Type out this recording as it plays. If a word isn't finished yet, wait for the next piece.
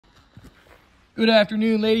Good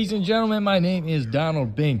afternoon, ladies and gentlemen. My name is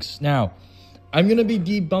Donald Binks. Now, I'm going to be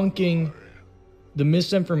debunking the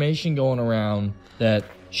misinformation going around that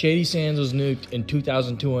Shady Sands was nuked in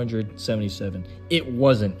 2277. It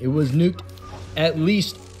wasn't. It was nuked at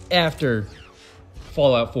least after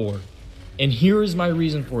Fallout 4. And here is my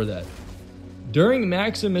reason for that. During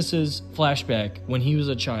Maximus's flashback, when he was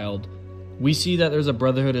a child, we see that there's a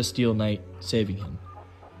Brotherhood of Steel Knight saving him.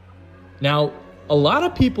 Now, a lot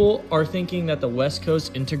of people are thinking that the West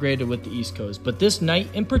Coast integrated with the East Coast, but this knight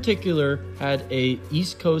in particular had a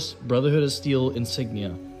East Coast Brotherhood of Steel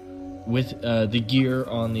insignia with the gear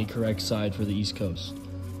on the correct side for the East Coast.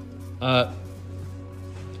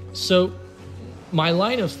 So my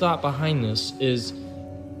line of thought behind this is,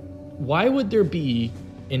 why would there be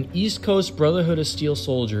an East Coast Brotherhood of Steel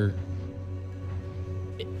soldier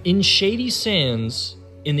in Shady Sands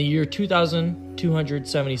in the year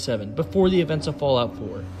 2277, before the events of Fallout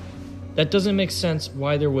 4? That doesn't make sense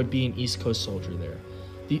why there would be an East Coast soldier there.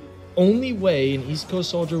 The only way an East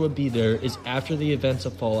Coast soldier would be there is after the events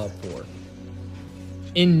of Fallout 4.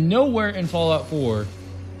 In nowhere in Fallout 4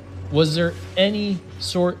 was there any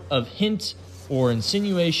sort of hint or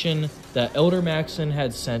insinuation that Elder Maxon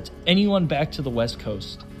had sent anyone back to the West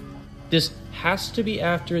Coast. This has to be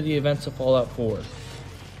after the events of Fallout 4.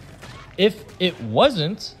 If it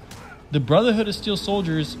wasn't, the Brotherhood of Steel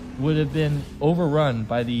soldiers would have been overrun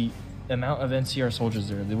by the amount of NCR soldiers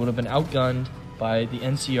there. They would have been outgunned by the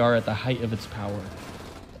NCR at the height of its power.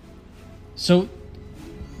 So,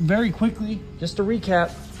 very quickly, just to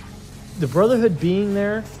recap, the Brotherhood being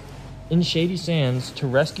there in Shady Sands to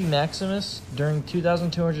rescue Maximus during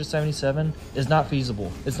 2277 is not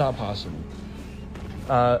feasible. It's not possible.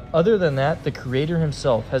 Other than that, the creator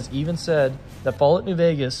himself has even said that Fallout New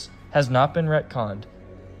Vegas has not been retconned.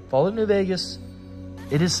 Fallout New Vegas,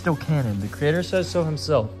 it is still canon. The creator says so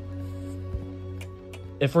himself.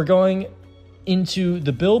 If we're going into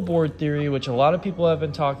the billboard theory, which a lot of people have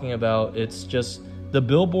been talking about, it's just the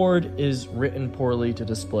billboard is written poorly to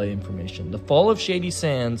display information. The fall of Shady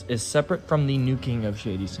Sands is separate from the nuking of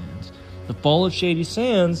Shady Sands. The fall of Shady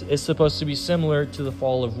Sands is supposed to be similar to the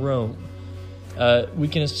fall of Rome. We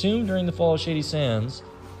can assume during the fall of Shady Sands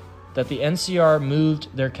that the NCR moved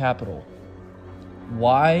their capital.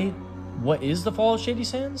 Why? What is the fall of Shady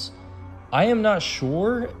Sands? I am not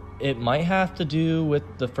sure. It might have to do with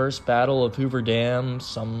the first battle of Hoover Dam,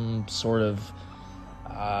 some sort of,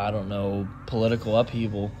 I don't know, political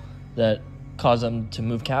upheaval that caused them to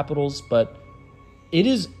move capitals, but it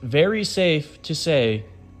is very safe to say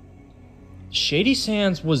Shady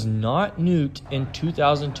Sands was not nuked in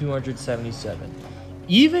 2277.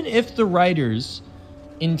 Even if the writers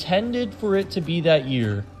intended for it to be that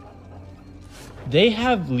year, they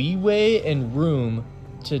have leeway and room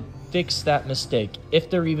to fix that mistake, if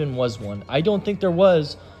there even was one. I don't think there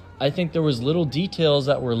was. I think there was little details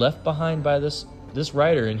that were left behind by this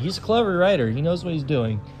writer, and he's a clever writer. He knows what he's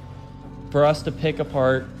doing, for us to pick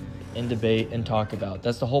apart and debate and talk about.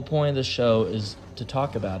 That's the whole point of the show, is to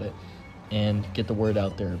talk about it and get the word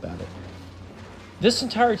out there about it. This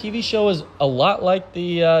entire TV show is a lot like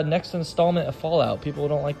the next installment of Fallout. People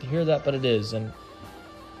don't like to hear that, but it is. And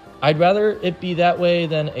I'd rather it be that way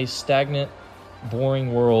than a stagnant,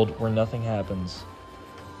 boring world where nothing happens.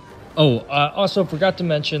 Oh, also forgot to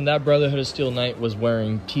mention that Brotherhood of Steel Knight was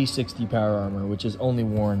wearing T60 power armor, which is only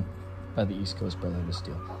worn by the East Coast Brotherhood of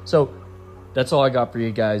Steel. So, that's all I got for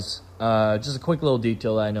you guys. Just a quick little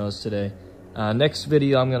detail that I noticed today. Next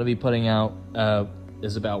video I'm going to be putting out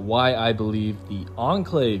is about why I believe the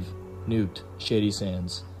Enclave nuked Shady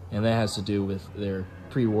Sands. And that has to do with their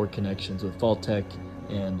pre-war connections with Vault-Tec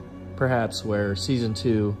and perhaps where Season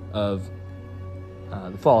 2 of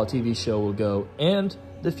the Fallout TV show will go, and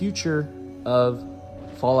the future of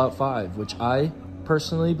Fallout 5, which I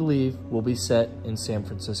personally believe will be set in San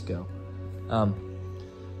Francisco.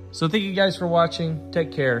 So thank you guys for watching.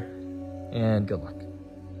 Take care, and good luck.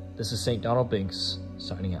 This is St. Donald Binks,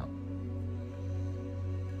 signing out.